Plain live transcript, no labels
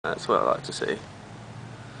That's what I like to see.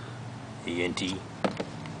 ENT.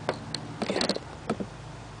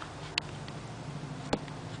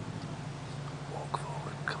 Walk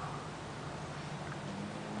forward, come on.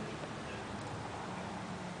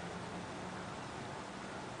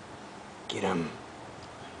 Get him.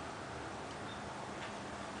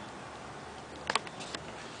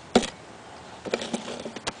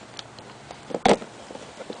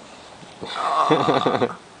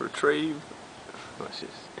 Retrieve. Let's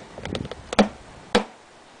just.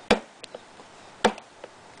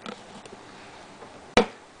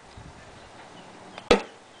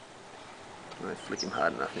 I flick him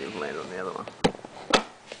hard enough and he'll land on the other one.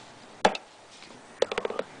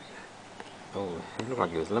 Oh, it looked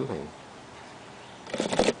like he was limping.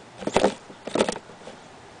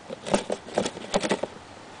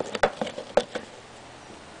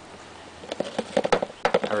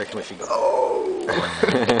 I reckon we should go.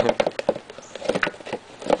 Oh!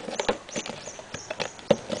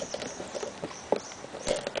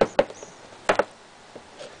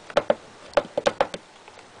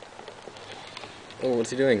 Oh,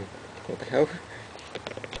 what's he doing? What the hell?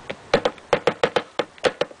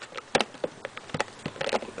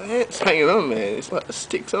 It's hanging on, man. It's like the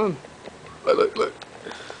sticks on. Look, look, look.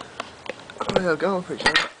 Oh, they're going for each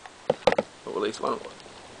other. Or at least one of them.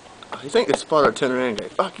 Oh, you think the spider would turn around and go,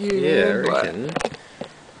 fuck you, Yeah, I man? reckon. Like,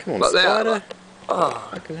 Come on, like that, spider. like, oh,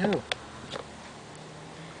 Fucking hell.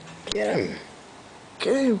 Get him.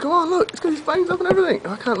 get him, come on, look. It's got his fangs up and everything.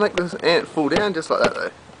 I can't make this ant fall down just like that,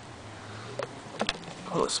 though.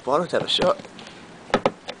 Oh, the spider to have a shot.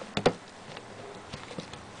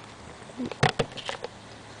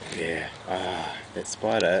 Yeah. That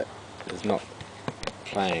spider is not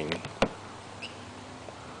playing.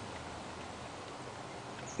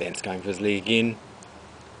 Ant's going for his leg again.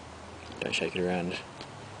 Don't shake it around.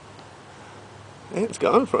 Ant's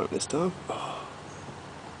going for it this time.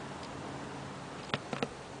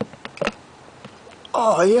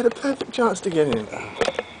 Oh, he had a perfect chance to get in.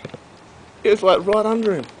 It was like right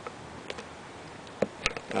under him.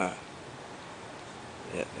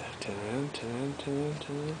 Yep, turn around, turn around, turn around,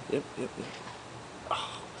 turn around. Yep, yep, yep.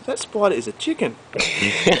 Oh, that spider is a chicken.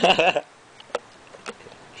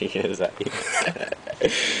 He is, eh?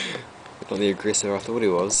 Not the aggressor I thought he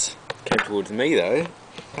was. Came towards me though.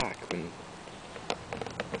 Fuck.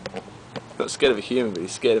 Not scared of a human, but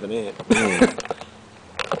he's scared of an ant.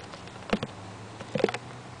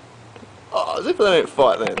 Oh, as if they don't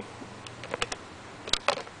fight then.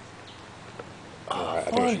 Alright, I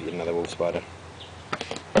think I should get another wolf spider.